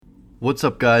What's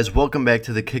up, guys? Welcome back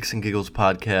to the Kicks and Giggles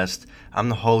podcast. I'm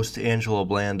the host, Angelo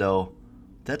Blando.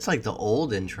 That's like the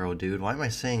old intro, dude. Why am I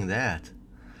saying that?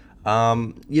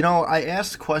 I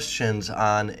asked questions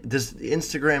on this.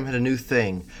 Instagram had a new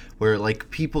thing where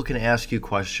like people can ask you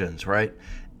questions, right?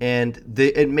 And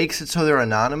it makes it so they're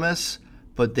anonymous,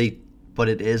 but it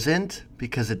isn't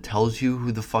because it tells you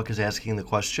who the fuck is asking the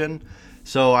question.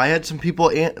 So I had some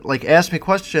people ask me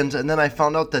questions, and then I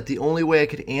found out that the only way I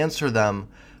could answer them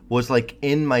was like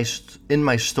in my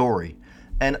story,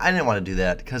 and I didn't want to do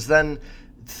that because then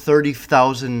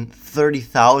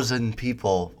 30,000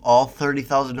 people, all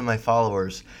 30,000 of my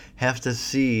followers have to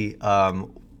see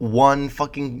one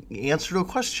fucking answer to a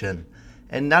question,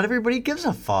 and not everybody gives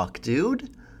a fuck,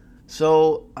 dude.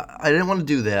 So I didn't want to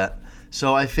do that.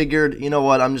 So I figured, you know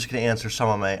what, I'm just gonna answer some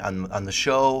of my on the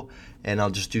show, and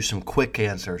I'll just do some quick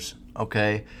answers,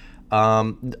 okay?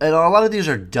 And a lot of these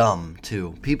are dumb,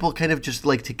 too. People kind of just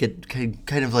like to get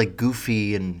kind of like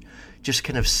goofy and just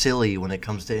kind of silly when it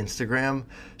comes to Instagram.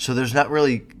 So there's not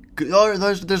really...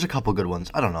 there's a couple good ones.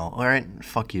 I don't know. All right?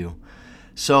 Fuck you.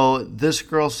 So this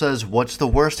girl says, what's the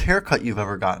worst haircut you've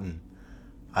ever gotten?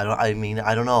 I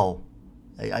don't know.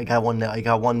 I got one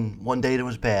day that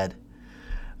was bad.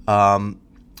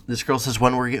 This girl says,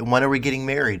 when are we getting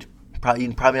married? Probably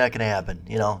not going to happen,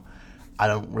 you know? I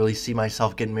don't really see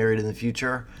myself getting married in the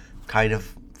future. Kind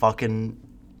of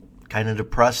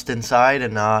depressed inside,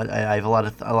 and I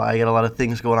got a lot of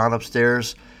things going on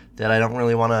upstairs that I don't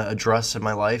really want to address in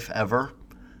my life ever.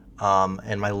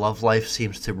 And my love life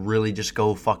seems to really just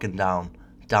go fucking down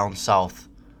south.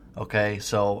 Okay,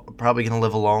 so I'm probably gonna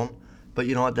live alone, but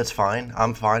you know what? That's fine.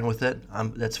 I'm fine with it.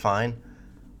 That's fine.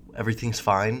 Everything's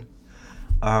fine.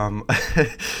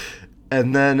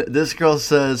 And then this girl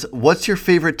says, what's your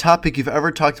favorite topic you've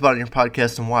ever talked about on your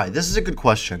podcast and why? This is a good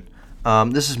question.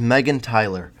 This is Megan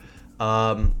Tyler.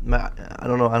 I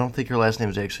don't know. I don't think her last name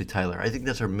is actually Tyler. I think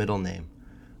that's her middle name.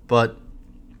 But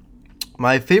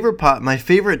my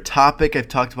favorite topic I've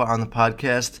talked about on the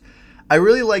podcast, I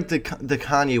really liked the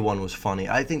Kanye one was funny.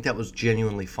 I think that was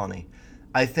genuinely funny.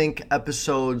 I think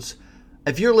episodes,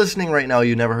 if you're listening right now,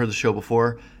 you never heard the show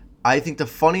before, I think the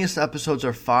funniest episodes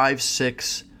are 5,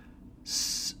 6,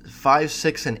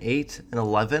 and 8, and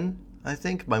 11. I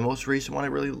think my most recent one I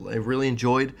really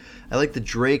enjoyed. I like the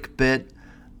Drake bit.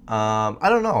 I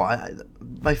don't know.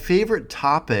 My favorite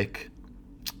topic,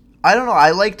 I don't know.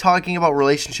 I like talking about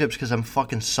relationships because I'm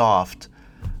fucking soft.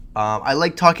 I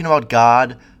like talking about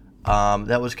God.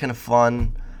 That was kind of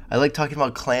fun. I like talking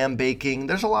about clam baking.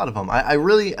 There's a lot of them. I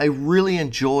really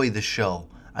enjoy the show.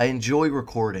 I enjoy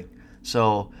recording.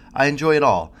 So I enjoy it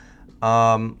all.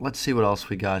 Let's see what else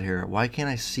we got here. Why can't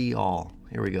I see all?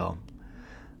 Here we go.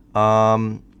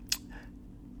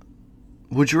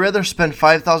 Would you rather spend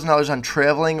 $5,000 on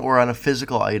traveling or on a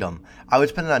physical item? I would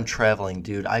spend it on traveling,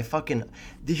 dude.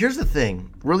 Here's the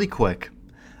thing, really quick.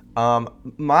 My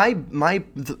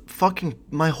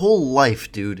whole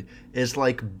life, dude, is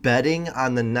like betting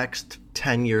on the next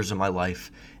 10 years of my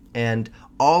life. And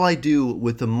all I do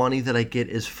with the money that I get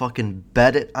is fucking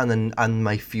bet it on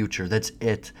my future. That's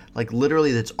it. Like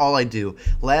literally, that's all I do.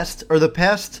 The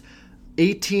past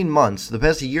 18 months, the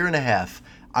past year and a half,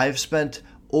 I've spent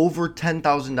over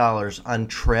 $10,000 on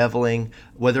traveling,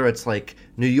 whether it's like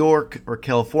New York or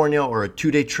California or a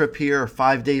 2-day trip here or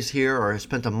 5 days here, or I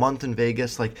spent a month in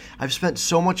Vegas. Like I've spent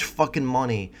so much fucking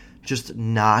money just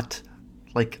not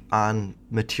like on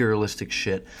materialistic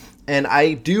shit. And I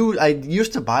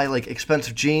used to buy like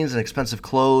expensive jeans and expensive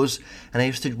clothes, and I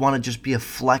used to want to just be a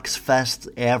flex fest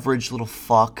average little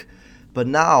fuck. But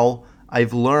now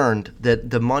I've learned that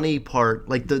the money part,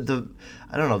 like the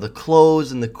I don't know, the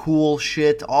clothes and the cool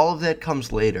shit, all of that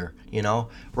comes later, you know?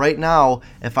 Right now,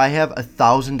 if I have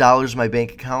 $1,000 in my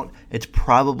bank account, it's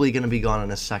probably going to be gone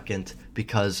in a second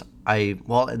because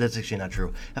that's actually not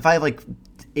true. If I have like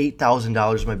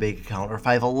 $8,000 in my bank account, or if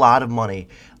I have a lot of money,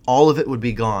 all of it would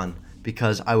be gone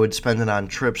because I would spend it on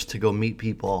trips to go meet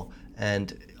people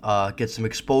and get some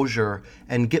exposure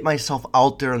and get myself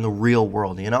out there in the real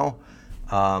world, you know?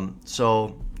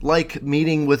 So like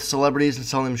meeting with celebrities and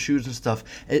selling them shoes and stuff,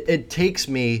 it takes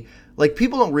me, like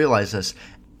people don't realize this.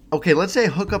 Okay, let's say I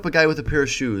hook up a guy with a pair of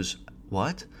shoes.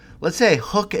 What? Let's say I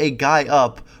hook a guy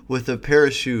up with a pair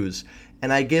of shoes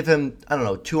and I give him, I don't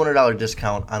know, $200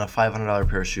 discount on a $500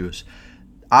 pair of shoes.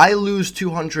 I lose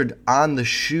 $200 on the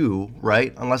shoe,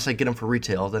 right? Unless I get them for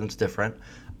retail, then it's different.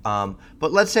 But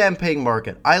let's say I'm paying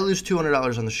market. I lose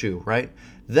 $200 on the shoe, right?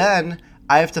 Then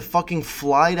I have to fucking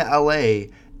fly to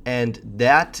LA, and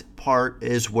that part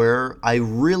is where I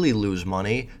really lose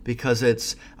money because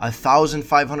it's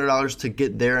 $1,500 to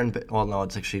get there, and well, no,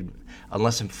 it's actually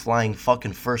unless I'm flying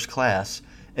fucking first class.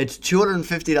 It's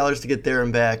 $250 to get there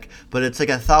and back, but it's like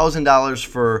 $1,000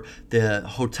 for the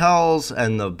hotels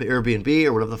and the Airbnb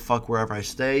or whatever the fuck wherever I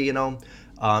stay.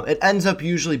 It ends up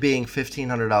usually being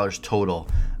 $1,500 total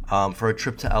for a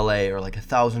trip to LA, or like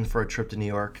 $1,000 for a trip to New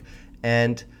York,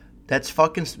 and that's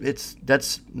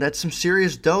some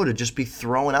serious dough to just be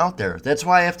throwing out there. That's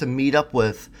why I have to meet up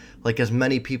with like as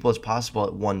many people as possible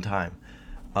at one time.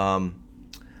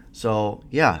 So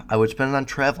yeah, I would spend it on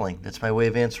traveling. That's my way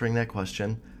of answering that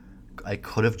question. I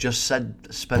could have just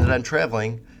said spend it on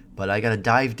traveling, but I got to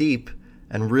dive deep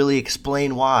and really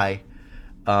explain why.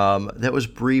 That was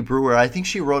Bree Brewer. I think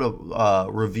she wrote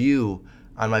a review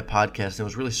on my podcast. It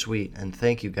was really sweet, and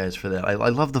thank you guys for that. I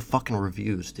love the fucking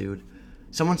reviews, dude.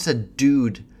 Someone said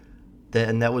dude,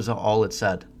 and that was all it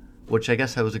said, which I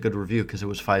guess that was a good review because it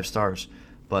was 5 stars.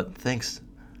 But thanks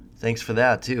for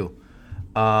that too.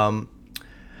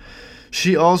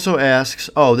 She also asks,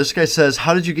 this guy says,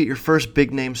 how did you get your first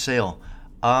big name sale?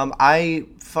 I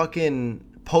fucking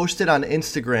posted on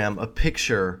Instagram a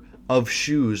picture of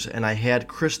shoes, and I had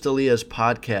Chris D'Elia's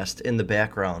podcast in the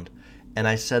background. And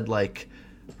I said, like,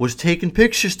 was taking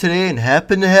pictures today and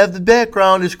happened to have the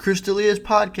background is Chris D'Elia's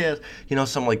podcast.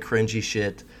 Some like cringy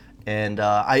shit. And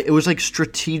it was like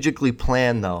strategically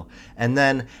planned though. And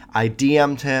then I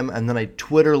DM'd him, and then I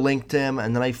Twitter linked him,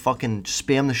 and then I fucking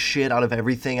spammed the shit out of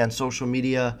everything on social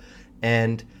media.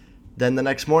 And then the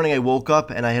next morning I woke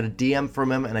up and I had a DM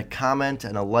from him and a comment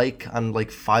and a like on like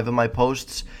 5 of my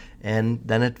posts. And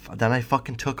then I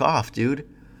fucking took off, dude.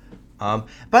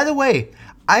 By the way,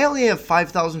 I only have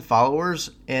 5,000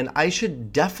 followers, and I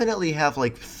should definitely have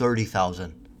like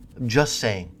 30,000. Just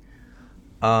saying.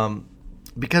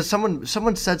 Because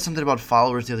someone said something about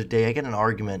followers the other day. I got in an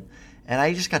argument, and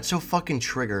I just got so fucking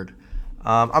triggered.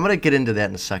 I'm gonna get into that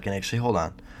in a second. Actually, hold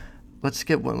on. Let's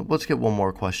get one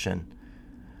more question.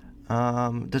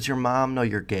 Does your mom know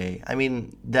you're gay? I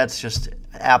mean, that's just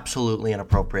absolutely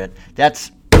inappropriate.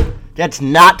 That's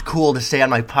not cool to say on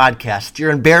my podcast.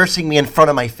 You're embarrassing me in front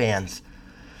of my fans.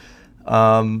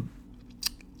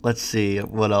 Let's see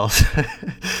what else.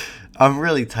 I'm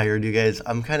really tired, you guys.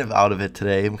 I'm kind of out of it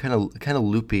today. I'm kind of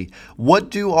loopy.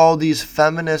 What do all these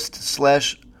feminists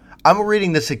 / I'm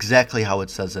reading this exactly how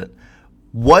it says it.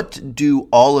 What do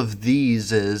all of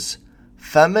these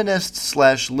feminists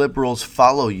 / liberals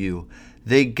follow you?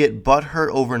 They get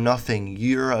butthurt over nothing.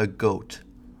 You're a goat.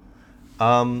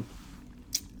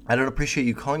 I don't appreciate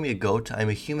you calling me a goat. I'm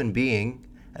a human being,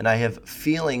 and I have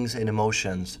feelings and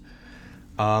emotions.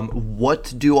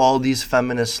 What do all these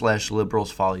feminists / liberals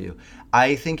follow you?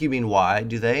 I think you mean why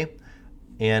do they?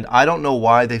 And I don't know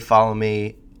why they follow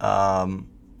me. I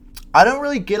don't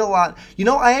really get a lot.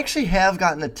 I actually have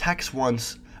gotten a text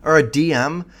once, or a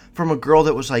DM from a girl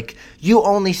that was like, you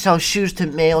only sell shoes to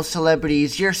male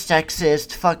celebrities. You're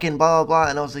sexist, fucking blah, blah, blah.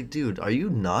 And I was like, dude, are you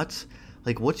nuts?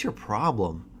 Like, what's your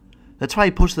problem? That's why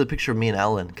I posted the picture of me and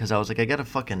Ellen, because I was like, I gotta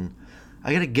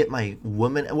get my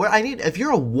woman. If you're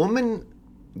a woman,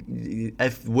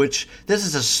 which this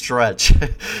is a stretch,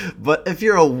 but if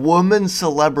you're a woman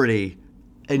celebrity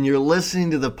and you're listening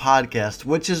to the podcast,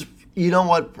 which is, you know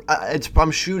what,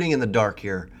 I'm shooting in the dark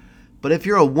here, but if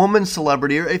you're a woman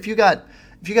celebrity, or if you got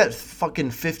fucking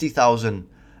 50,000,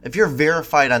 if you're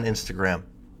verified on Instagram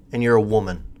and you're a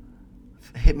woman,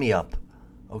 hit me up,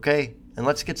 okay? And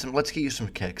let's get you some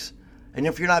kicks. And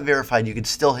if you're not verified, you can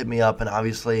still hit me up. And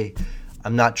obviously,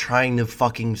 I'm not trying to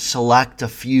fucking select a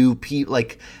few people.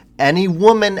 Like, any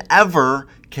woman ever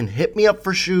can hit me up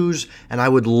for shoes, and I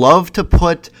would love to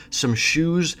put some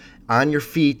shoes on your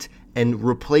feet and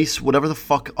replace whatever the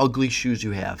fuck ugly shoes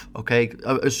you have, okay?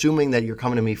 Assuming that you're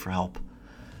coming to me for help.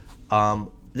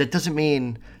 That doesn't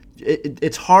mean...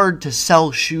 It's hard to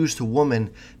sell shoes to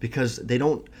women because they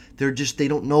don't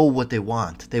know what they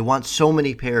want. They want so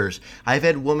many pairs. I've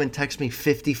had women text me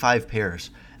 55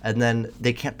 pairs, and then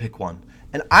they can't pick one.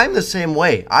 And I'm the same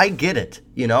way. I get it,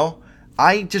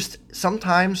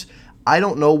 sometimes I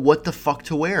don't know what the fuck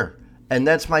to wear. And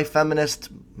that's my feminist,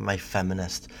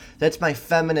 that's my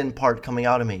feminine part coming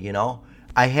out of me,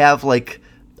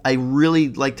 I really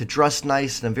like to dress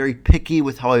nice, and I'm very picky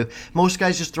with how most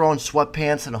guys just throw on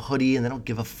sweatpants and a hoodie and they don't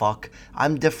give a fuck.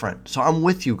 I'm different. So I'm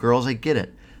with you, girls. I get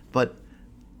it. But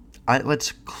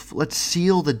let's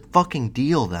seal the fucking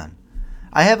deal then.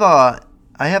 I have a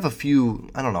few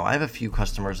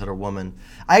customers that are women.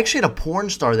 I actually had a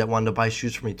porn star that wanted to buy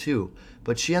shoes for me too,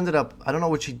 but she ended up, I don't know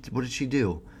what did she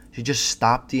do? She just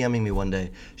stopped DMing me one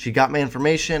day. She got my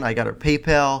information. I got her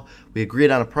PayPal. We agreed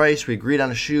on a price. We agreed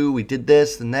on a shoe. We did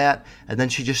this and that. And then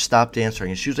she just stopped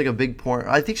answering. And she was like a big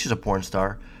I think she's a porn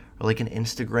star or like an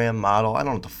Instagram model. I don't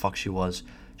know what the fuck she was.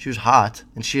 She was hot,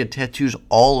 and she had tattoos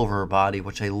all over her body,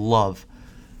 which I love.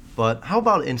 But how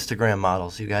about Instagram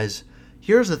models, you guys?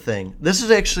 Here's the thing. This is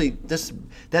actually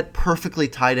that perfectly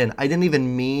tied in. I didn't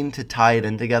even mean to tie it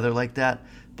in together like that,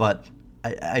 but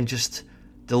I just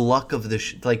the luck of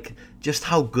this, like just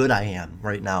how good I am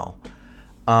right now.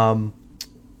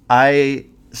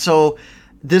 So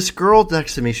this girl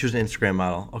texted me. She was an Instagram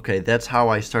model. Okay, that's how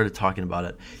I started talking about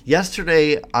it.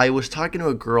 Yesterday, I was talking to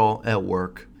a girl at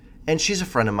work, and she's a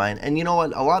friend of mine. And you know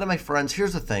what? A lot of my friends.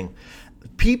 Here's the thing: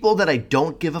 people that I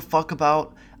don't give a fuck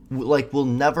about, like, will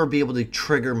never be able to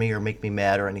trigger me or make me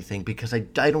mad or anything because I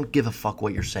don't give a fuck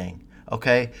what you're saying,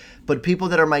 okay? But people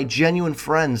that are my genuine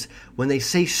friends, when they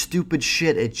say stupid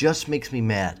shit, it just makes me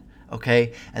mad,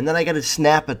 okay? And then I got to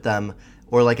snap at them,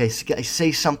 or like I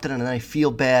say something and then I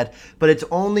feel bad, but it's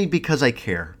only because I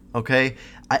care, okay?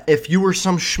 If you were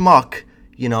some schmuck,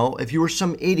 you know, if you were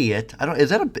some idiot, is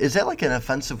that like an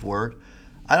offensive word?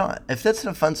 If that's an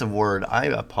offensive word, I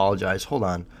apologize. Hold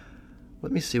on.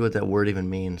 Let me see what that word even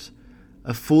means.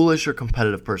 A foolish or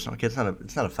competitive person. Okay, it's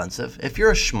not offensive. If you're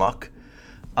a schmuck,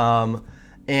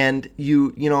 and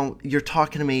you're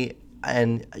talking to me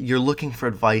and you're looking for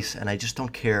advice and I just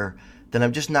don't care, then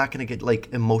I'm just not going to get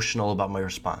like emotional about my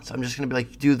response. I'm just going to be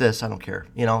like, do this, I don't care.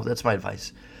 You know, that's my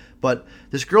advice. But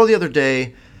this girl the other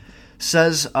day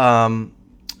says,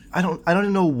 I don't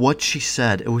even know what she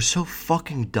said. It was so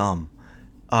fucking dumb.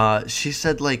 She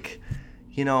said like,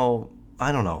 you know,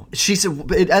 I don't know. She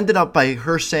said it ended up by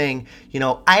her saying, you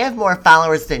know, I have more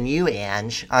followers than you,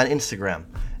 Ange, on Instagram.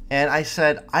 And I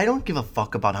said, I don't give a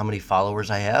fuck about how many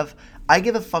followers I have. I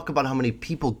give a fuck about how many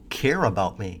people care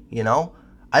about me, you know?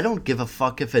 I don't give a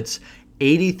fuck if it's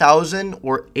 80,000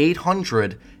 or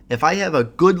 800. If I have a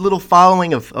good little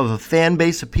following of a fan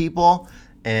base of people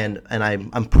and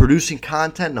I'm producing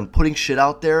content and I'm putting shit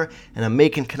out there and I'm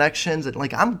making connections and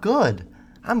like I'm good.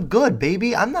 I'm good,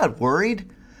 baby. I'm not worried.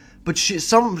 But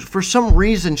for some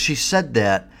reason she said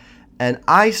that, and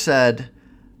I said,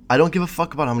 I don't give a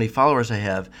fuck about how many followers I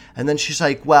have. And then she's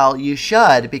like, well, you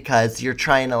should because you're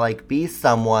trying to like be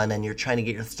someone and you're trying to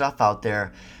get your stuff out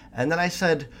there. And then I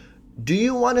said, do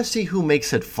you want to see who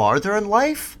makes it farther in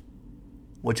life?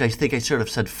 Which I think I sort of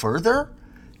said further.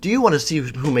 Do you want to see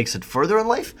who makes it further in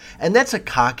life? And that's a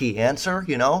cocky answer,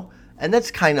 you know? And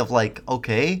that's kind of like,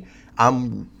 okay,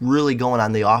 I'm really going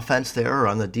on the offense there or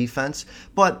on the defense.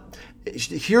 But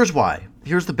here's why.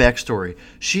 Here's the backstory.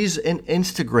 She's an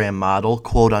Instagram model,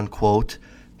 quote unquote,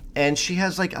 and she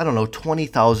has like, I don't know,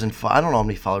 20,000, I don't know how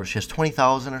many followers she has,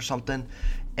 20,000 or something.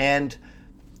 And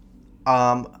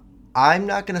I'm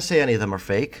not going to say any of them are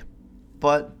fake,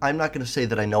 but I'm not going to say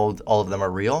that I know all of them are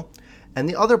real. And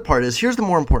the other part is, here's the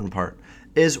more important part,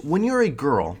 is when you're a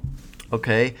girl,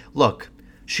 okay, look,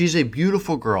 she's a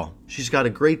beautiful girl. She's got a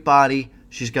great body.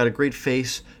 She's got a great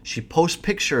face. She posts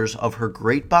pictures of her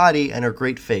great body and her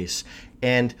great face.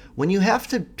 And when you have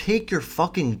to take your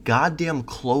fucking goddamn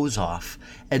clothes off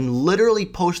and literally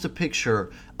post a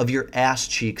picture of your ass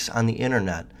cheeks on the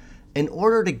internet in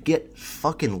order to get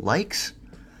fucking likes,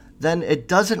 then it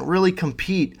doesn't really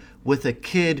compete with a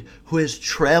kid who has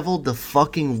traveled the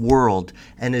fucking world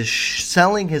and is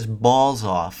selling his balls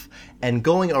off and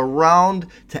going around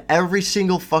to every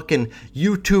single fucking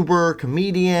YouTuber,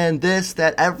 comedian, this,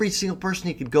 that, every single person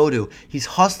he could go to. He's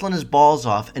hustling his balls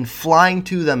off and flying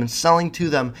to them and selling to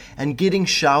them and getting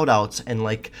shout outs and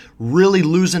like really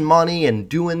losing money and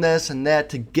doing this and that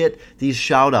to get these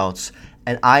shout outs.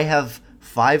 And I have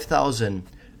 5,000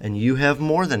 and you have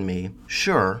more than me,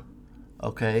 sure,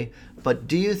 okay? But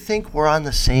do you think we're on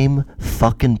the same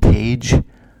fucking page?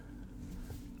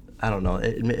 I don't know.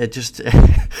 It just,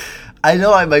 I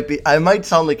know I might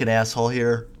sound like an asshole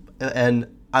here, and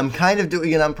I'm kind of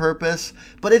doing it on purpose,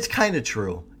 but it's kind of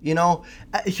true. You know,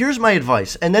 here's my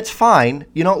advice, and that's fine.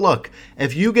 You know, look,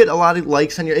 if you get a lot of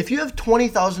likes on if you have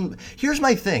 20,000, here's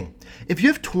my thing. If you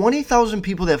have 20,000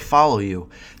 people that follow you,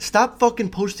 stop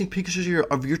fucking posting pictures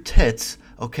of your tits,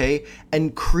 okay,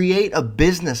 and create a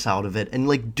business out of it and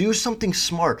like do something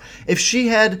smart. If she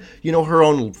had, you know, her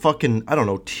own fucking, I don't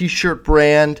know, t-shirt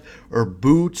brand or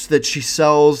boots that she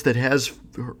sells that has,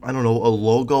 I don't know, a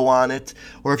logo on it,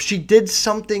 or if she did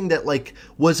something that like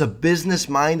was a business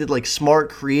minded, like smart,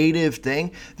 creative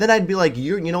thing, then I'd be like,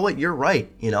 you know what, you're right,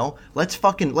 you know, let's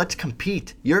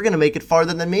compete. You're gonna make it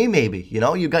farther than me, maybe, you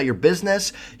know, you got your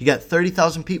business, you got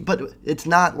 30,000 people, but it's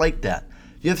not like that.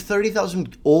 You have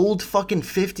 30,000 old fucking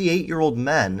 58-year-old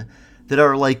men that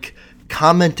are like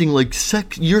commenting like,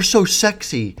 you're so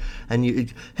sexy,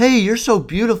 and hey, you're so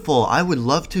beautiful, I would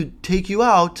love to take you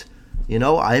out. You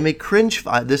know, I'm a cringe.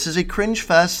 This is a cringe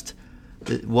fest.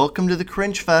 Welcome to the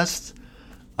cringe fest.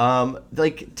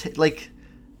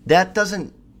 that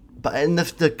doesn't, and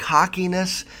the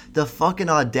cockiness, the fucking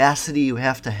audacity you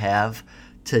have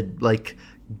to like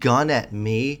gun at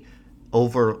me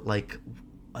over like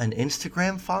an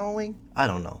Instagram following. I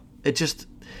don't know. It just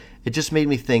made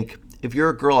me think, if you're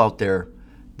a girl out there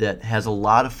that has a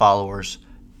lot of followers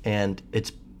and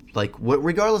it's like,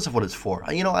 regardless of what it's for,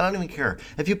 I don't even care.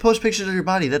 If you post pictures of your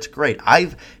body, that's great.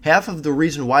 Half of the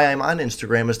reason why I'm on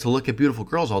Instagram is to look at beautiful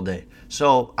girls all day.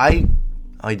 So I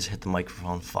just hit the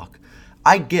microphone. Fuck.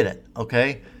 I get it.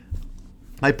 Okay.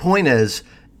 My point is,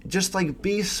 just like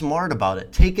be smart about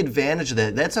it. Take advantage of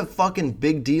that. That's a fucking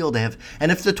big deal to have.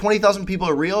 And if the 20,000 people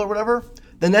are real or whatever,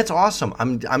 then that's awesome.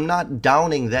 I'm not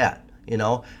downing that.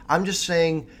 I'm just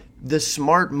saying the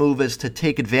smart move is to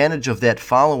take advantage of that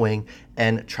following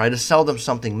and try to sell them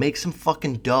something, make some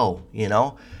fucking dough.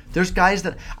 There's guys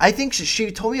that, I think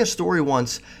she told me a story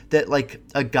once that like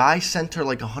a guy sent her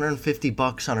like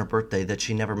 $150 on her birthday that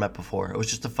she never met before. It was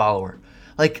just a follower.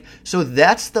 Like, so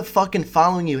that's the fucking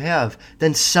following you have.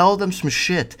 Then sell them some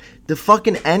shit. The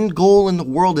fucking end goal in the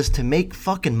world is to make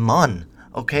fucking mon.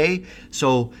 Okay?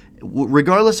 So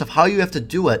regardless of how you have to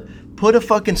do it, put a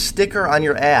fucking sticker on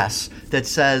your ass that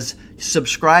says,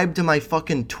 subscribe to my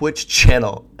fucking Twitch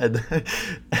channel. And,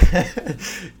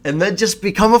 and then just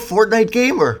become a Fortnite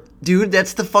gamer. Dude,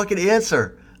 that's the fucking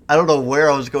answer. I don't know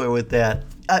where I was going with that.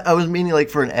 I was meaning like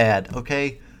for an ad,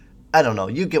 okay? I don't know.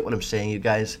 You get what I'm saying, you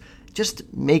guys.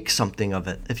 Just make something of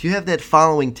it. If you have that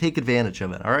following, take advantage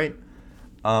of it, all right?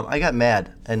 I got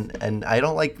mad, and I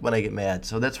don't like when I get mad,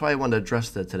 so that's why I wanted to address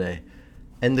that today.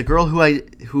 And the girl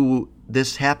who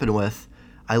this happened with,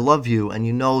 I love you, and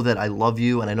you know that I love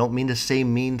you, and I don't mean to say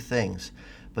mean things,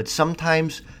 but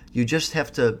sometimes you just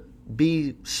have to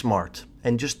be smart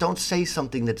and just don't say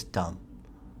something that's dumb,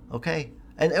 okay?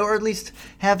 Or at least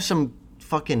have some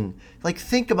fucking, like,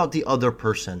 think about the other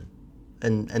person.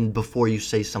 And before you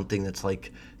say something that's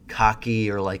like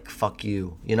cocky or like fuck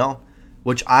you,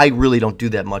 which I really don't do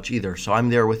that much either. So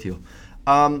I'm there with you.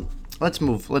 Let's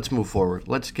move forward.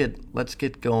 Let's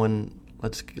get going.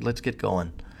 Let's get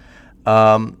going.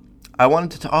 I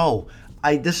wanted to.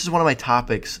 This is one of my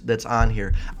topics that's on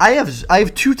here. I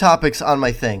have two topics on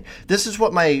my thing. This is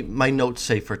what my notes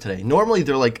say for today. Normally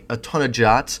they're like a ton of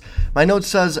jots. My note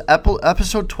says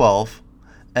episode 12.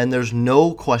 And there's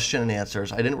no question and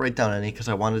answers. I didn't write down any because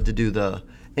I wanted to do the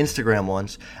Instagram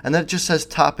ones. And then it just says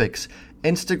topics.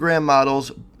 Instagram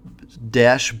models -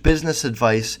 business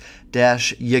advice -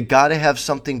 you gotta have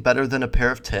something better than a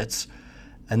pair of tits.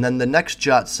 And then the next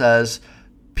jot says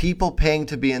people paying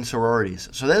to be in sororities.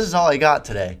 So this is all I got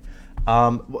today.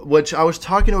 Which I was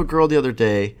talking to a girl the other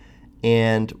day,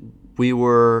 and we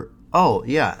were... Oh,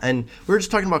 yeah, and we were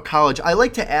just talking about college. I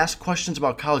like to ask questions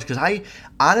about college because I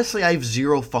have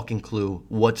zero fucking clue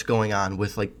what's going on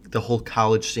with, like, the whole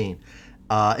college scene.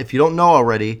 If you don't know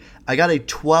already, I got a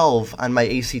 12 on my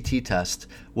ACT test,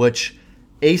 which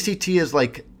ACT is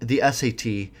like the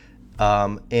SAT,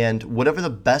 and whatever the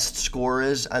best score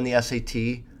is on the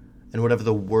SAT and whatever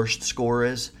the worst score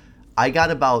is, I got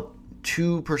about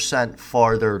 2%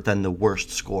 farther than the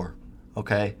worst score,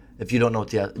 okay? If you don't know what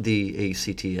the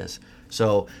ACT is.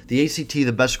 So the ACT,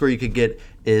 the best score you could get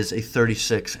is a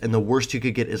 36, and the worst you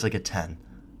could get is like a 10.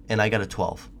 And I got a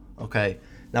 12, okay?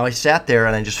 Now I sat there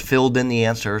and I just filled in the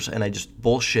answers and I just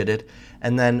bullshitted.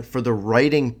 And then for the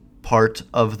writing part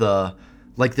of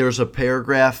like there's a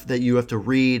paragraph that you have to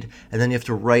read, and then you have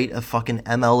to write a fucking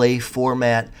MLA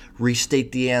format,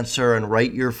 restate the answer, and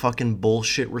write your fucking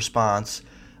bullshit response.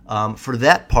 For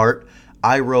that part,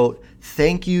 I wrote,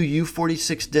 "Thank you,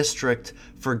 U46 District,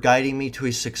 for guiding me to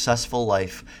a successful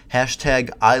life.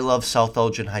 # I love South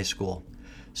Elgin High School."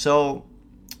 So,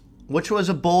 which was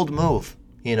a bold move,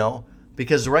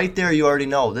 because right there you already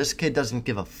know this kid doesn't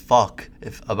give a fuck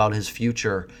about his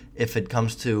future if it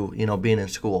comes to, being in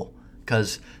school.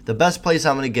 Because the best place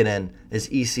I'm going to get in is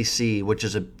ECC, which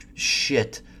is a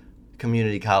shit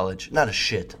community college. Not a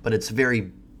shit, but it's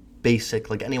very basic,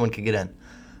 like anyone can get in.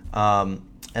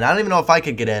 And I don't even know if I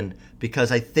could get in because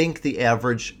I think the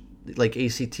average like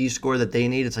ACT score that they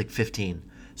need is like 15.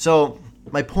 So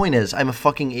my point is I'm a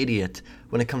fucking idiot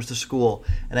when it comes to school,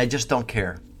 and I just don't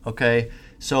care, okay?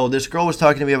 So this girl was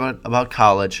talking to me about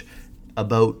college,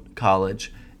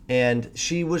 and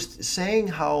she was saying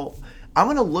how – I'm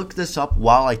going to look this up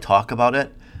while I talk about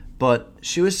it, but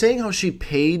she was saying how she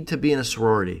paid to be in a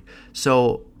sorority.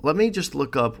 So let me just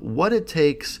look up what it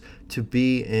takes to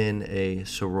be in a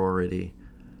sorority.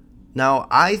 Now,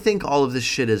 I think all of this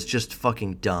shit is just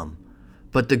fucking dumb.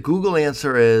 But the Google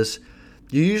answer is,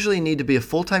 you usually need to be a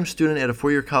full-time student at a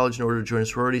four-year college in order to join a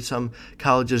sorority. Some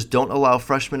colleges don't allow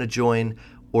freshmen to join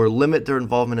or limit their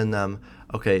involvement in them.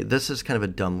 Okay, this is kind of a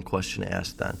dumb question to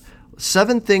ask then.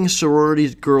 7 things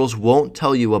sorority girls won't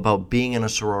tell you about being in a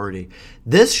sorority.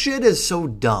 This shit is so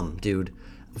dumb, dude.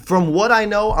 From what I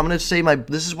know, I'm going to say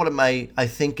this is what I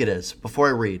think it is before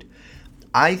I read.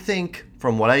 I think,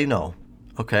 from what I know,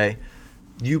 okay,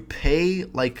 you pay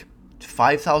like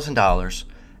 $5,000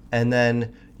 and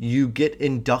then you get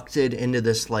inducted into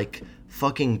this like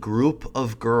fucking group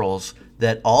of girls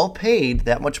that all paid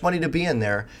that much money to be in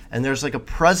there, and there's like a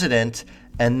president,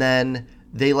 and then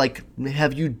they like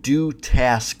have you do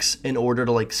tasks in order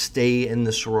to like stay in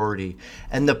the sorority.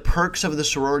 And the perks of the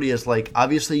sorority is like,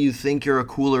 obviously you think you're a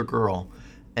cooler girl,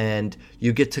 and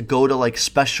you get to go to like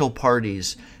special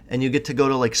parties, and you get to go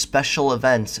to like special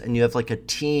events, and you have like a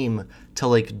team to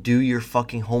like do your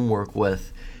fucking homework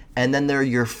with, and then they're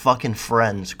your fucking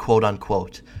friends, quote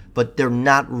unquote, but they're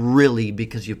not really,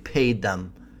 because you paid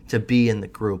them to be in the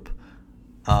group.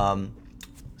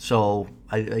 So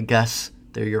I guess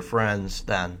they're your friends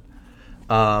then.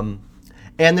 And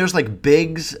there's like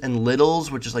bigs and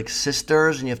littles, which is like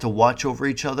sisters, and you have to watch over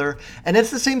each other. And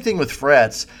it's the same thing with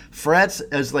frats. Frats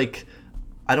is like,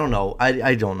 I don't know.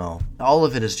 I don't know. All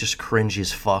of it is just cringy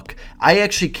as fuck. I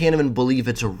actually can't even believe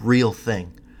it's a real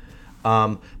thing.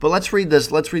 But let's read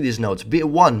this. Let's read these notes.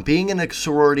 One, being in a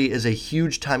sorority is a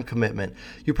huge time commitment.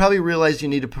 You probably realize you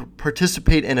need to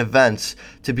participate in events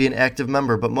to be an active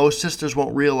member, but most sisters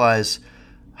won't realize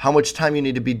how much time you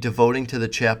need to be devoting to the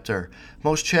chapter.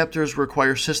 Most chapters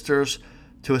require sisters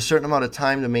to a certain amount of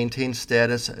time to maintain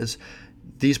status, as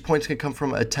these points can come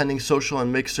from attending social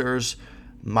and mixers,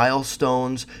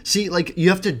 milestones. See, like, you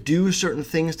have to do certain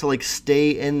things to like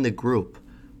stay in the group,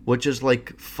 which is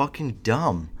like fucking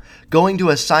dumb. Going to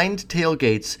assigned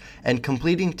tailgates and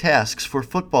completing tasks for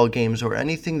football games or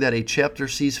anything that a chapter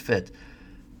sees fit.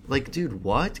 Like, dude,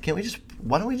 what?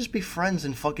 Why don't we just be friends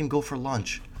and fucking go for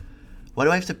lunch? Why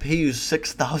do I have to pay you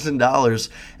 $6,000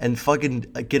 and fucking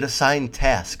get assigned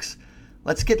tasks?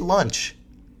 Let's get lunch.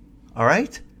 All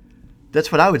right? That's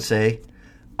what I would say.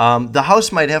 The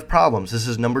house might have problems. This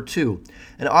is number 2.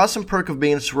 An awesome perk of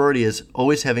being in a sorority is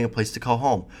always having a place to call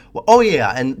home. Well, oh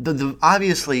yeah, and the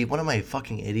obviously, what am I, a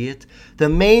fucking idiot? The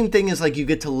main thing is like you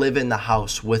get to live in the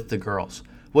house with the girls,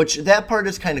 which that part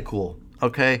is kind of cool.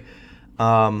 Okay,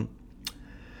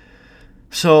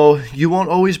 so you won't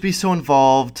always be so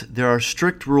involved. There are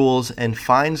strict rules and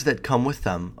fines that come with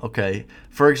them. Okay,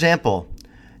 for example,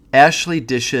 Ashley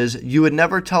dishes. You would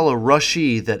never tell a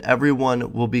rushie that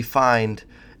everyone will be fined.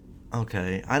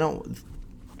 Okay,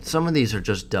 some of these are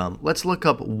just dumb. Let's look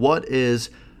up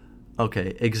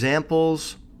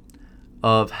examples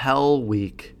of Hell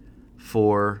Week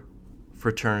for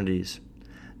fraternities.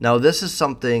 Now, this is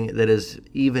something that is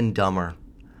even dumber.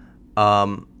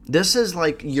 This is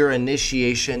like your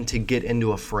initiation to get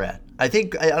into a frat. I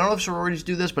don't know if sororities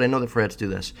do this, but I know that frats do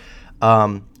this.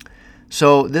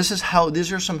 So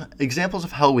these are some examples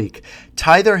of Hell Week.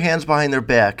 Tie their hands behind their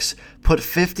backs, put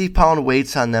 50-pound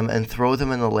weights on them, and throw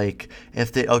them in the lake.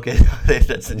 Okay,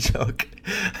 that's a joke.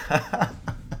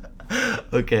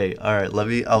 Okay, all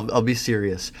right, I'll be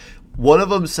serious. One of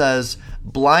them says,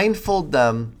 blindfold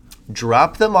them,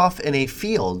 drop them off in a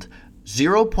field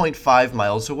 0.5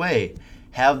 miles away.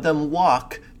 Have them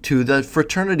walk to the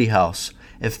fraternity house.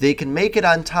 If they can make it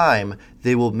on time,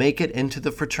 they will make it into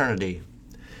the fraternity.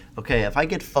 Okay, if I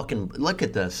get look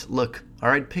at this. Look, all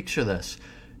right, picture this.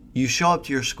 You show up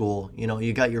to your school,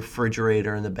 you got your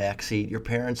refrigerator in the back seat. Your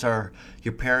parents are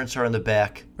in the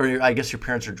back, or I guess your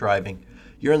parents are driving.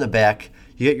 You're in the back.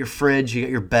 You got your fridge, you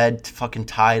got your bed fucking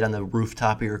tied on the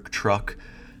rooftop of your truck.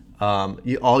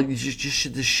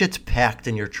 The shit's packed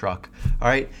in your truck. All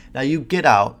right, now you get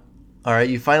out. All right,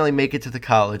 you finally make it to the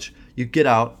college. You get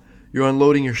out. You're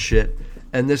unloading your shit.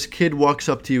 And this kid walks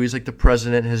up to you. He's like the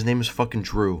president. His name is fucking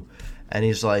Drew. And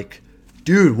he's like,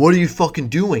 dude, what are you fucking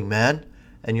doing, man?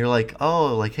 And you're like,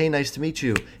 oh, like, hey, nice to meet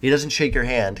you. He doesn't shake your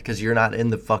hand because you're not in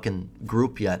the fucking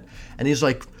group yet. And he's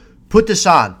like, put this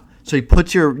on. So he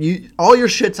puts all your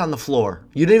shit's on the floor.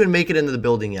 You didn't even make it into the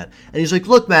building yet. And he's like,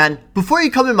 look, man, before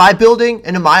you come in my building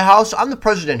and in my house, I'm the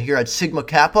president here at Sigma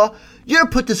Kappa. You gotta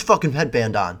put this fucking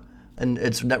headband on. And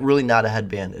it's really not a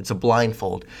headband. It's a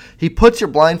blindfold. He puts your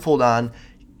blindfold on,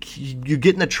 you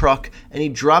get in the truck, and he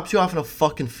drops you off in a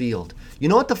fucking field. You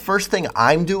know what the first thing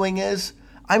I'm doing is?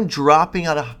 I'm dropping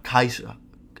out of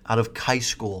high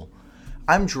school.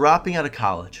 I'm dropping out of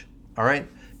college, all right?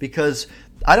 Because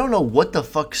I don't know what the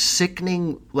fuck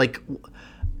sickening, like,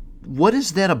 what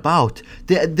is that about?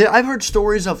 I've heard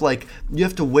stories of like you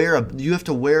have to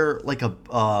wear like a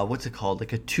what's it called,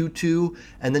 like a tutu,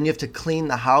 and then you have to clean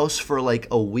the house for like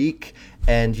a week,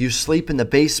 and you sleep in the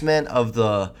basement of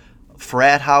the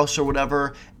frat house or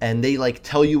whatever, and they like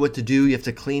tell you what to do. You have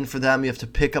to clean for them. You have to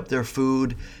pick up their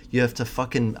food. You have to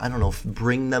fucking, I don't know,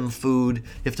 bring them food.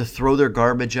 You have to throw their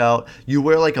garbage out. You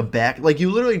wear like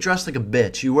you literally dress like a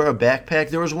bitch. You wear a backpack.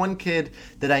 There was one kid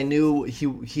that I knew,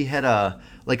 he had a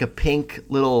pink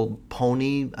little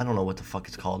pony, I don't know what the fuck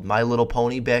it's called, My Little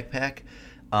Pony backpack.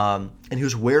 And he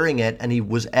was wearing it, and he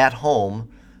was at home.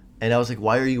 And I was like,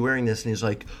 why are you wearing this? And he's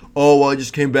like, oh, well, I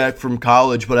just came back from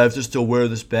college, but I have to still wear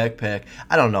this backpack.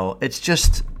 I don't know. It's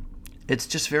just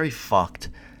very fucked.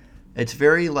 It's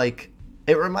very like,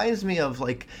 it reminds me of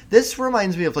like, this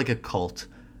reminds me of like a cult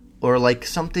or like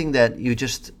something that you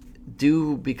just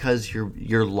do because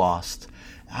you're lost.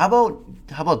 How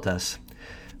about this?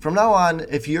 From now on,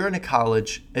 if you're in a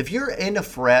college, if you're in a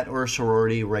frat or a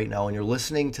sorority right now and you're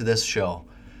listening to this show,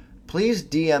 please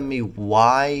DM me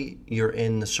why you're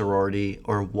in the sorority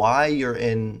or why you're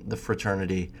in the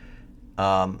fraternity.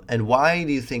 And why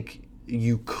do you think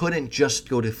you couldn't just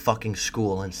go to fucking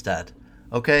school instead?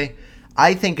 Okay?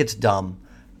 I think it's dumb.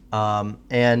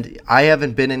 And I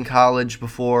haven't been in college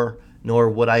before, nor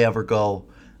would I ever go.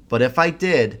 But if I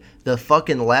did, the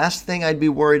fucking last thing I'd be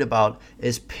worried about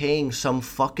is paying some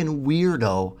fucking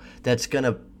weirdo that's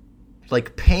gonna,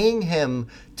 like, paying him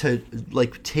to,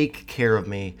 like, take care of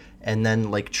me and then,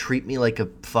 like, treat me like a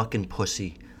fucking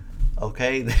pussy.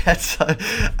 Okay? That's,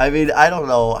 I mean, I don't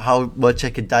know how much I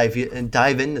could dive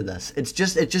into this. It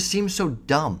just seems so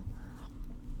dumb.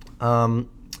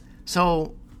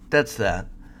 So that's that.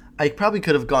 I probably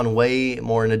could have gone way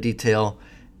more into detail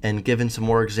and given some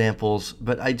more examples,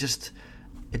 but it's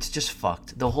just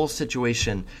fucked. The whole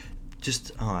situation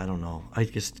I don't know. I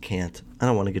just can't. I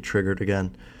don't want to get triggered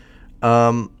again.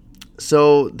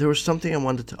 So there was something I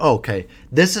wanted to... Oh, okay.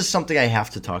 This is something I have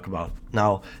to talk about.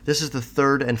 Now, this is the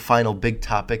third and final big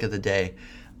topic of the day.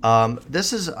 I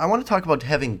want to talk about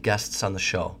having guests on the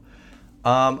show.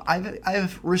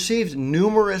 I've received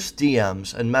numerous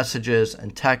DMs and messages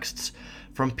and texts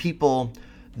from people.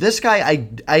 This guy,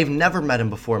 I've never met him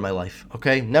before in my life,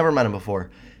 okay? Never met him before.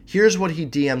 Here's what he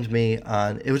DM'd me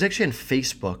on. It was actually on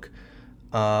Facebook.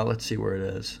 Let's see where it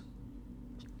is.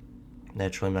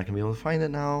 Naturally, I'm not going to be able to find it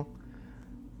now.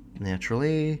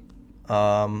 Naturally.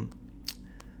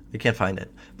 We can't find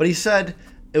it. But he said,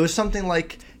 it was something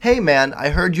like, hey man, I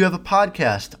heard you have a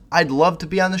podcast. I'd love to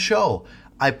be on the show.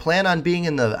 I plan on being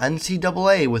in the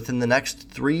NCAA within the next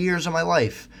 3 years of my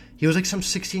life. He was like some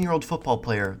 16-year-old football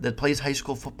player that plays high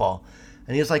school football.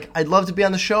 And he was like, I'd love to be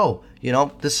on the show. You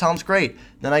know, this sounds great.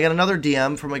 Then I got another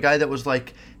DM from a guy that was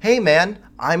like, hey man,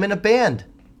 I'm in a band.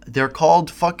 They're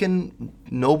called fucking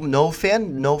no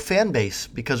fan base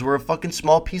because we're a fucking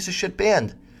small piece of shit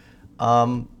band.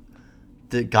 Got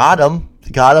him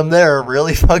there.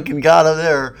 Really fucking got him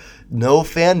there. No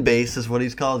fan base is what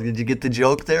he's called. Did you get the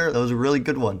joke there? That was a really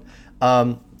good one.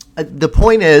 The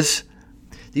point is,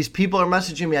 these people are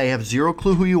messaging me. I have zero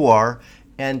clue who you are,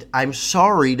 and I'm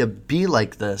sorry to be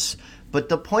like this. But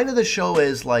the point of the show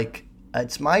is, like,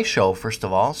 it's my show, first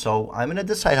of all, so I'm going to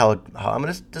decide how I'm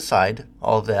going to decide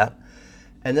all of that.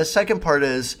 And the second part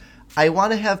is, I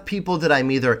want to have people that I'm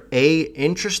either A,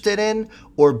 interested in,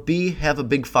 or B, have a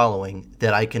big following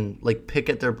that I can, like, pick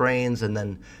at their brains and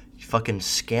then fucking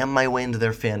scam my way into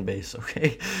their fan base,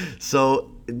 okay?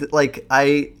 So, like,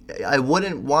 I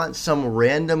wouldn't want some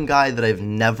random guy that I've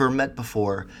never met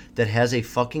before that has a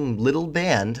fucking little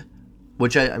band,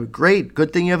 which I'm great,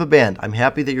 good thing you have a band. I'm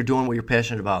happy that you're doing what you're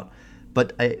passionate about.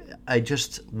 But I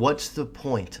just, what's the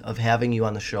point of having you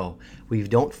on the show? We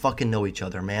don't fucking know each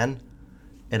other, man.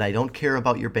 And I don't care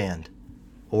about your band.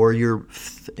 Or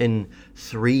in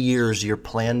 3 years, you're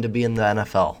planned to be in the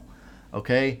NFL.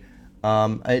 Okay?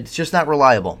 It's just not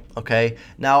reliable. Okay?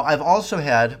 Now, I've also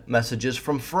had messages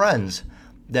from friends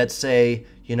that say,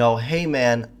 you know, hey,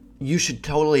 man, you should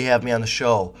totally have me on the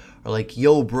show. Or like,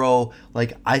 yo, bro,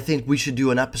 like, I think we should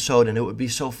do an episode and it would be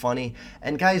so funny.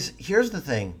 And guys, here's the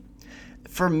thing.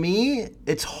 For me,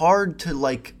 it's hard to,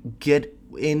 like, get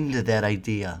into that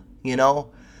idea, you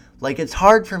know? Like, it's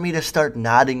hard for me to start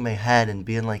nodding my head and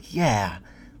being like, yeah,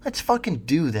 let's fucking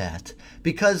do that.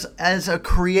 Because as a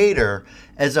creator,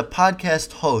 as a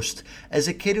podcast host, as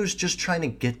a kid who's just trying to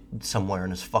get somewhere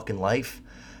in his fucking life,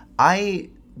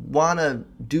 I want to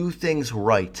do things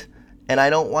right. And I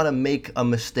don't want to make a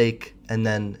mistake and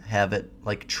then have it,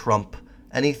 like, trump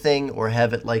anything or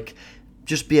have it, like,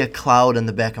 just be a cloud in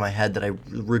the back of my head that I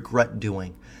regret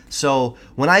doing. So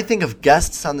when I think of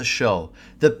guests on the show,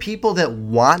 the people that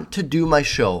want to do my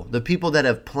show, the people that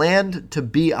have planned to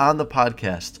be on the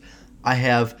podcast, I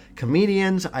have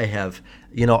comedians, I have,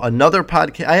 you know, another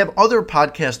podcast. I have other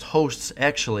podcast hosts,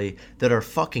 actually, that are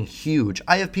fucking huge.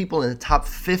 I have people in the top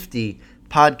 50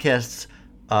 podcasts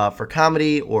for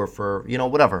comedy or for,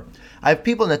 whatever. I have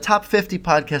people in the top 50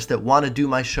 podcasts that want to do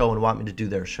my show and want me to do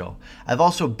their show. I've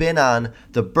also been on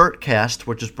the Bertcast,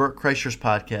 which is Bert Kreischer's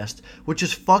podcast, which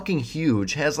is fucking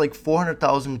huge, has like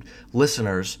 400,000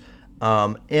 listeners.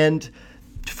 And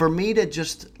for me to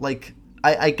just like,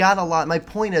 I got a lot. My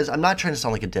point is, I'm not trying to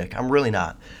sound like a dick. I'm really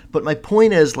not. But my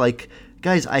point is, like,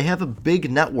 guys, I have a big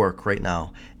network right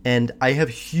now, and I have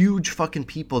huge fucking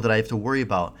people that I have to worry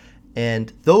about.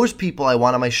 And those people I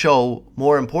want on my show,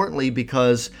 more importantly,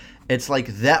 because it's like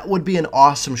that would be an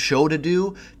awesome show to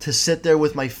do, to sit there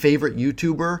with my favorite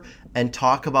YouTuber and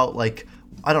talk about, like,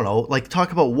 I don't know, like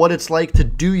talk about what it's like to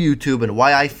do YouTube and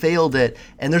why I failed it.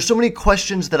 And there's so many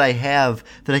questions that I have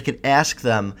that I could ask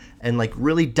them and like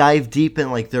really dive deep in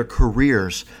like their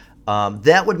careers.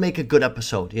 That would make a good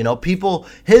episode. People,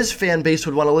 his fan base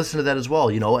would want to listen to that as well.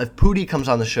 If Pootie comes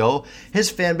on the show, his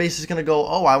fan base is going to go,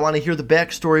 oh, I want to hear the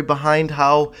backstory behind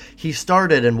how he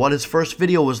started and what his first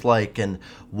video was like and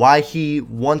why he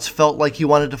once felt like he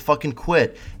wanted to fucking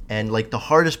quit and like the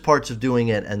hardest parts of doing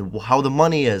it and how the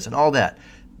money is and all that.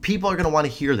 People are going to want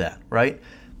to hear that, right?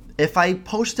 If I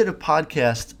posted a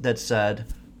podcast that said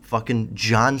fucking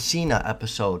John Cena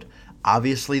episode,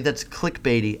 obviously that's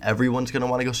clickbaity. Everyone's going to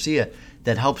want to go see it.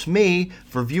 That helps me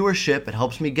for viewership. It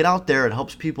helps me get out there. It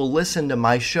helps people listen to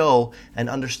my show and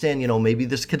understand, maybe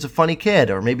this kid's a funny kid,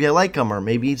 or maybe I like him, or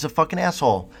maybe he's a fucking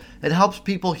asshole. It helps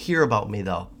people hear about me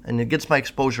though, and it gets my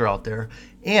exposure out there,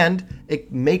 and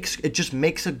it just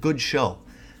makes a good show.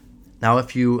 Now,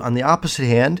 if you, on the opposite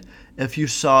hand, if you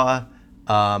saw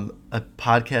a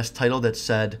podcast title that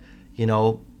said,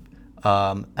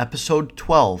 episode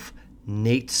 12,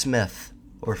 Nate Smith,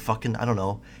 or fucking, I don't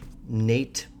know,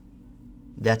 Nate,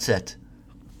 that's it.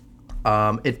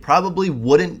 It probably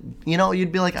wouldn't,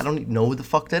 you'd be like, I don't even know who the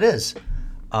fuck that is.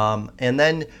 And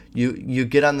then you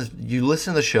get on you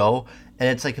listen to the show, and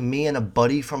it's like me and a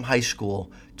buddy from high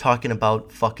school talking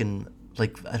about fucking,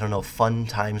 like, I don't know, fun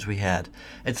times we had.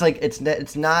 It's like,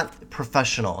 it's not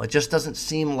professional. It just doesn't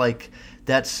seem like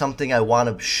that's something I want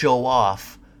to show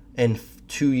off in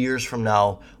 2 years from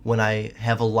now when I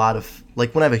have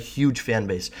when I have a huge fan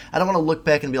base. I don't want to look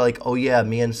back and be like, oh yeah,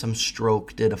 me and some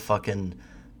stroke did a fucking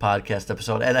podcast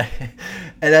episode. And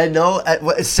I know,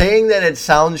 saying that it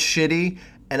sounds shitty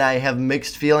and I have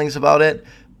mixed feelings about it,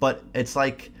 but it's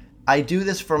like, I do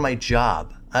this for my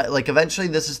job. Eventually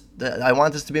I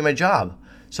want this to be my job.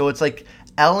 So it's like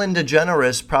Ellen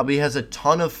DeGeneres probably has a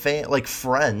ton of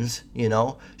friends,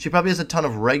 She probably has a ton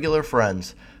of regular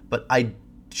friends, but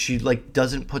she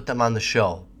doesn't put them on the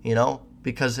show,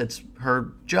 because it's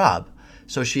her job.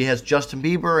 So she has Justin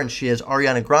Bieber and she has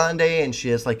Ariana Grande and she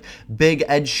has like big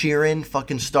Ed Sheeran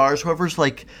fucking stars.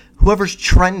 Whoever's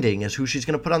trending is who she's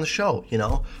going to put on the show,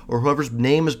 or whoever's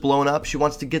name is blowing up. She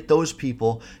wants to get those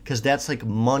people because that's like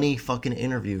money fucking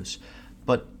interviews.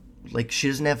 But like she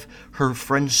doesn't have her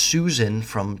friend Susan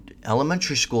from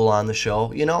elementary school on the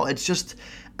show, it's just,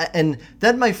 and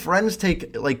then my friends they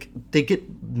get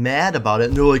mad about it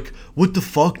and they're like, what the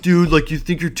fuck, dude? Like, you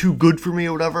think you're too good for me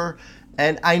or whatever?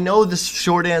 And I know the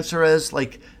short answer is,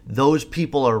 like, those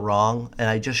people are wrong, and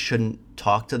I just shouldn't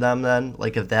talk to them then,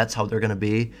 like, if that's how they're going to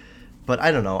be. But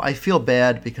I don't know. I feel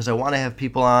bad because I want to have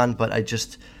people on, but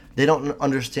they don't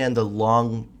understand the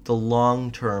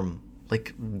long-term,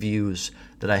 like, views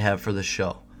that I have for the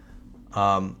show.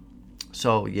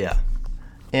 So, yeah.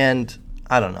 And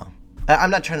I don't know. I'm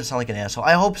not trying to sound like an asshole.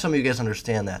 I hope some of you guys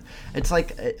understand that. It's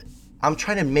like, I'm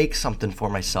trying to make something for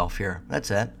myself here. That's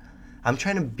it. I'm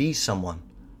trying to be someone.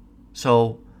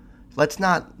 So let's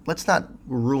not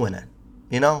ruin it,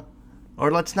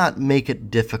 or let's not make it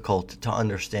difficult to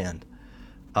understand.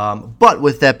 But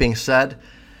with that being said,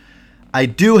 I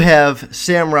do have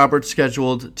Sam Roberts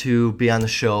scheduled to be on the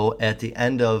show at the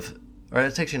end of, or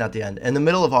it's actually not the end, in the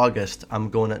middle of August. I'm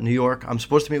going to New York. I'm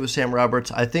supposed to meet with Sam Roberts.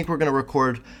 I think we're going to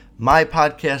record my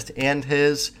podcast and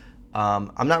his.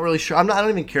 I'm not really sure. I don't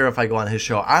even care if I go on his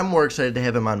show. I'm more excited to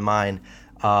have him on mine.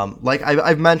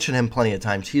 I've mentioned him plenty of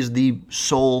times. He's the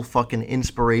sole fucking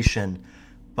inspiration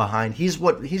behind. He's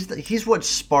what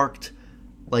sparked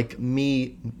like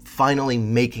me finally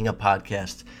making a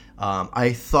podcast.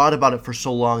 I thought about it for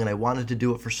so long and I wanted to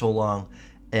do it for so long,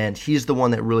 and he's the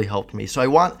one that really helped me. So I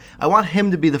want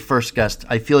him to be the first guest.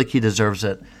 I feel like he deserves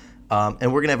it.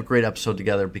 And we're gonna have a great episode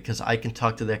together because I can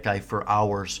talk to that guy for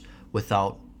hours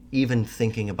without even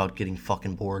thinking about getting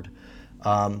fucking bored.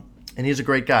 And he's a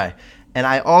great guy. And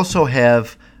I also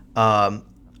have, should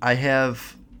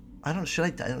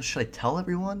I tell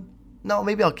everyone? No,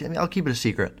 maybe I'll keep it a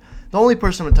secret. The only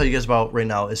person I'm going to tell you guys about right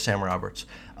now is Sam Roberts.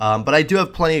 But I do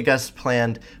have plenty of guests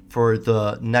planned for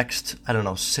the next,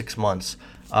 6 months.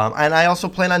 And I also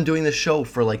plan on doing this show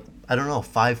for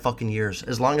 5 fucking years,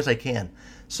 as long as I can.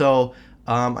 So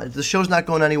the show's not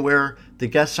going anywhere. The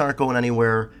guests aren't going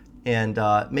anywhere. And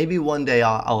maybe one day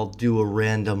I'll do a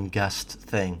random guest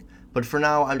thing. But for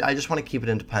now, I just want to keep it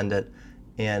independent.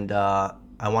 And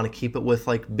I want to keep it with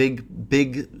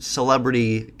big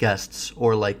celebrity guests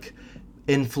or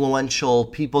influential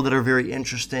people that are very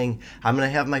interesting. I'm going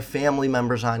to have my family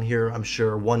members on here, I'm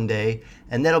sure, one day.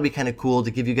 And that'll be kind of cool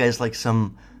to give you guys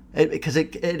because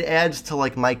it adds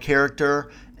to my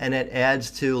character, and it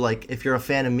adds to if you're a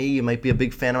fan of me, you might be a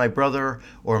big fan of my brother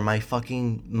or my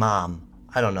fucking mom.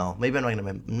 I don't know. Maybe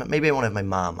I won't have my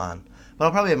mom on, but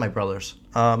I'll probably have my brothers,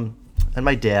 and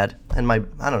my dad, and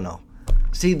I don't know.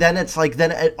 See, then it's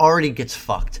then it already gets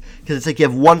fucked. Because it's you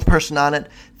have one person on it,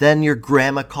 then your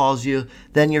grandma calls you,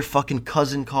 then your fucking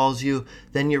cousin calls you,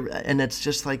 and it's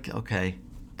just okay,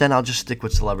 then I'll just stick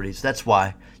with celebrities. That's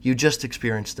why. You just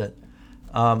experienced it.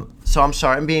 So I'm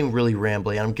sorry, I'm being really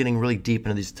rambly. I'm getting really deep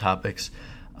into these topics.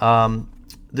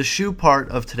 The shoe part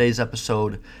of today's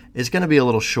episode is going to be a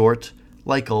little short,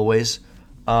 like always.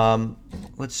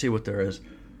 Let's see what there is.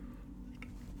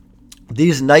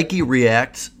 These Nike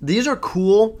Reacts, these are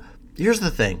cool. Here's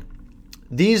the thing.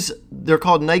 They're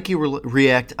called Nike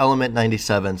React Element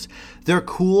 97s. They're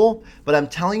cool, but I'm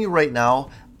telling you right now,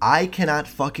 I cannot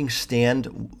fucking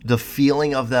stand the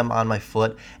feeling of them on my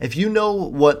foot. If you know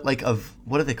what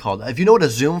are they called? If you know what a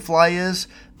Zoom Fly is,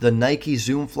 the Nike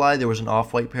Zoom Fly, there was an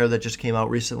off-white pair that just came out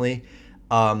recently.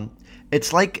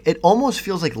 It's it almost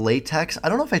feels like latex. I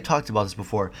don't know if I talked about this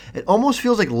before. It almost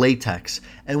feels like latex.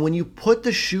 And when you put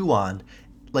the shoe on,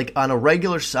 on a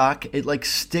regular sock, it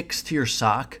sticks to your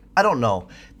sock. I don't know.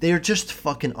 They're just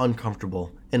fucking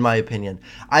uncomfortable, in my opinion.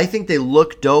 I think they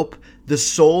look dope. The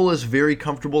sole is very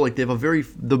comfortable. They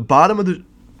have the bottom of the...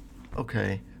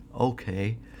 Okay.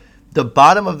 The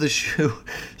bottom of the shoe...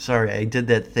 Sorry, I did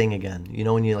that thing again. You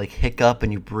know when you hiccup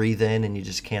and you breathe in and you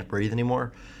just can't breathe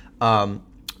anymore?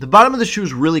 The bottom of the shoe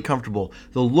is really comfortable.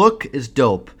 The look is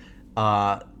dope.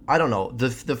 I don't know.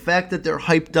 The fact that they're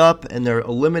hyped up and they're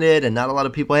limited and not a lot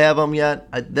of people have them yet,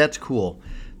 that's cool.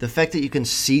 The fact that you can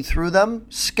see through them,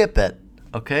 skip it.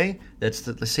 Okay? That's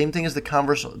the same thing as the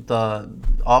Converse, the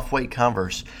off-white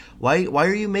Converse. Why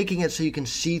are you making it so you can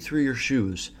see through your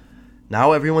shoes?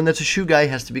 Now everyone that's a shoe guy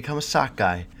has to become a sock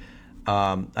guy.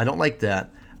 I don't like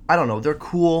that. I don't know. They're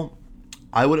cool.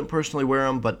 I wouldn't personally wear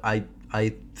them, but I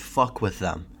fuck with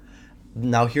them.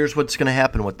 Now here's what's going to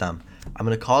happen with them. I'm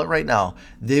going to call it right now.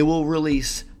 They will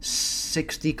release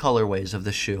 60 colorways of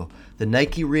the shoe. The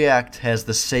Nike React has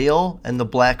the sail and the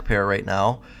black pair right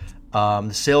now.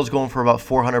 The sail's going for about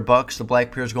 $400. The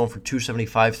black pair is going for $275,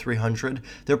 $300.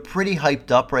 They're pretty hyped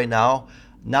up right now.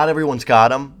 Not everyone's got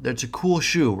them. It's a cool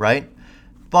shoe, right?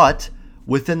 But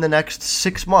within the next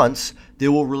 6 months, they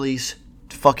will release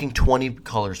fucking 20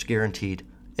 colors guaranteed.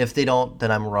 If they don't,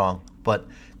 then I'm wrong. But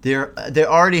they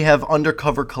already have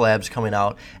undercover collabs coming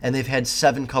out, and they've had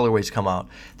 7 colorways come out.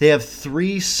 They have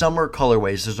 3 summer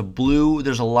colorways. There's a blue,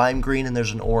 there's a lime green, and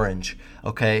there's an orange.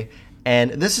 Okay?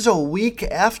 And this is a week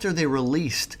after they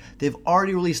released. They've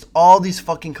already released all these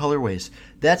fucking colorways.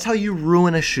 That's how you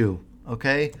ruin a shoe.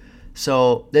 Okay?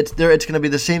 So it's going to be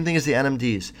the same thing as the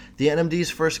NMDs. The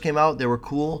NMDs first came out, they were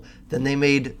cool. Then they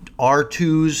made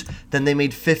R2s, then they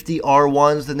made 50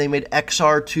 R1s, then they made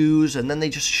XR2s, and then they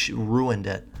just ruined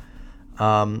it.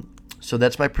 So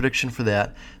that's my prediction for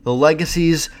that. The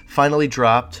Legacies finally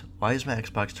dropped. Why is my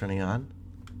Xbox turning on?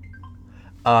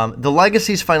 The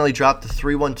Legacies finally dropped, the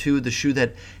 312, the shoe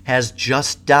that has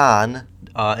Just Don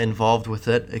involved with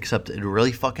it, except it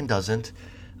really fucking doesn't.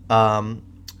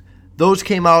 Those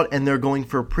came out, and they're going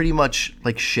for pretty much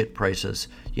shit prices.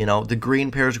 You know, the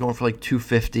green pair is going for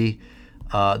 $250.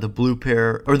 The blue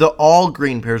pair, or the all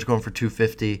green pair is going for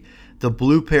 $250. The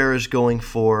blue pair is going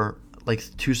for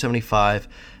 $275.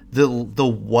 The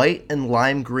white and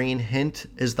lime green hint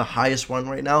is the highest one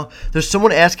right now. There's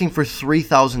someone asking for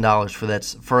 $3,000 for that,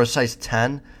 for a size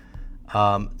 10.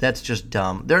 That's just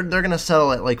dumb. They're gonna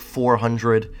sell at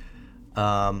 $400.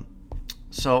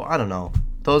 So I don't know.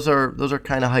 Those are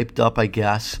kind of hyped up, I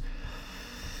guess.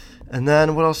 And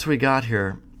then what else do we got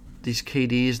here? These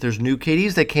KDs. There's new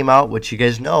KDs that came out, which you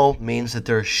guys know means that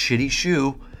they're a shitty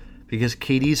shoe because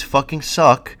KDs fucking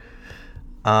suck.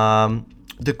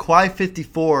 The Quai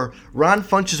 54, Ron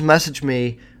Funch has messaged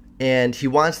me, and he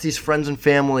wants these friends and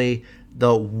family,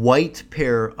 the white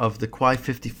pair of the Quai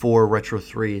 54 Retro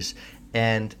 3s.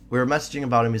 And we were messaging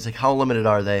about him. He's like, how limited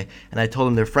are they? And I told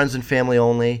him they're friends and family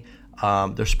only.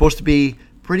 They're supposed to be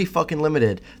pretty fucking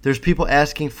limited. There's people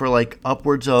asking for like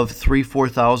upwards of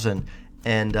 3,000-4,000,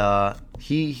 and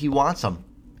he wants them.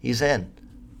 He's in.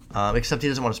 Except he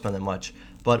doesn't want to spend that much.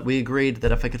 But we agreed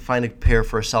that if I could find a pair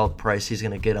for a solid price, he's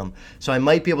going to get them. So I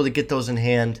might be able to get those in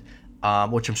hand,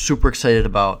 which I'm super excited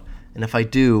about. And if I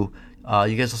do,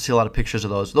 you guys will see a lot of pictures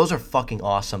of those. Those are fucking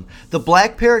awesome. The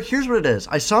black pair, here's what it is.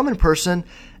 I saw them in person,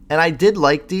 and I did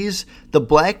like these. The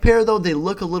black pair, though, they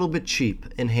look a little bit cheap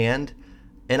in hand.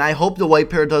 And I hope the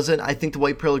white pair doesn't. I think the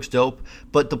white pair looks dope.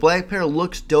 But the black pair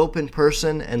looks dope in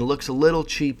person and looks a little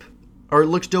cheap. Or it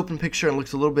looks dope in picture and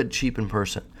looks a little bit cheap in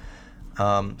person.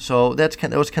 So that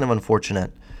was kind of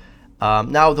unfortunate.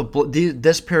 Now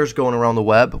this pair is going around the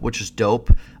web, which is dope.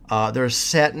 They're a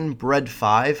satin Bred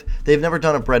 5. They've never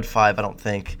done a Bred 5, I don't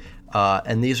think.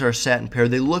 And these are a satin pair.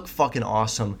 They look fucking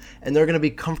awesome, and they're gonna be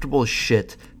comfortable as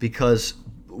shit because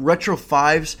Retro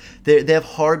 5s they have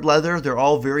hard leather. They're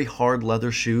all very hard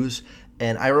leather shoes,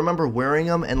 and I remember wearing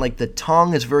them, and like the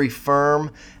tongue is very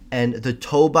firm. And the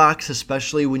toe box,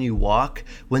 especially when you walk,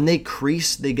 when they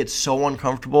crease, they get so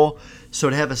uncomfortable. So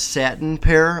to have a satin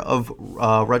pair of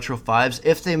Retro 5s,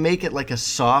 if they make it like a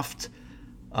soft,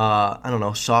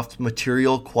 soft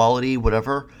material quality,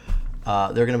 whatever,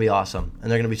 they're going to be awesome.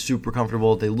 And they're going to be super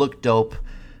comfortable. They look dope.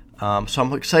 So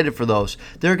I'm excited for those.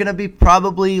 They're going to be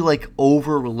probably like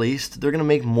over-released. They're going to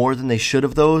make more than they should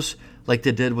of those, like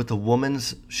they did with the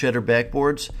woman's shatter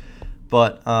backboards.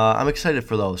 But I'm excited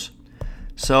for those.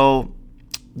 So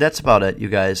that's about it, you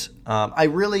guys. I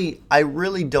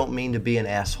really don't mean to be an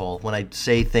asshole when I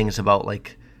say things about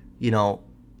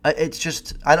it's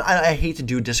just I hate to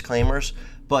do disclaimers,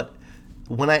 but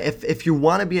when if you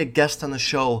want to be a guest on the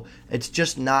show, it's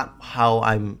just not how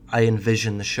I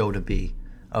envision the show to be.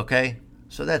 Okay,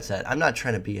 so that's it. I'm not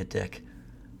trying to be a dick,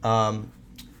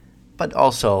 but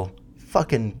also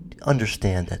fucking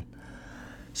understand it.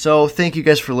 So thank you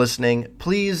guys for listening.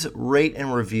 Please rate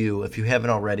and review if you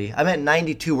haven't already. I'm at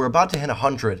 92. We're about to hit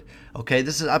 100. Okay,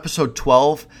 this is episode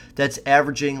 12. That's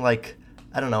averaging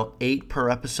 8 per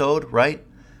episode, right?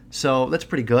 So that's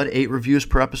pretty good. 8 reviews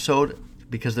per episode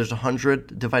because there's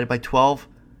 100 divided by 12,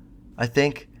 I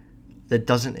think.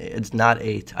 It's not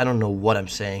 8. I don't know what I'm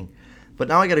saying. But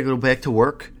now I got to go back to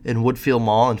work in Woodfield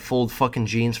Mall and fold fucking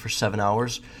jeans for 7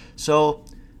 hours. So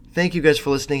thank you guys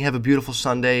for listening. Have a beautiful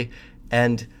Sunday.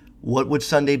 And what would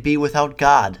Sunday be without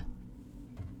God?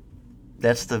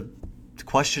 That's the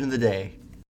question of the day.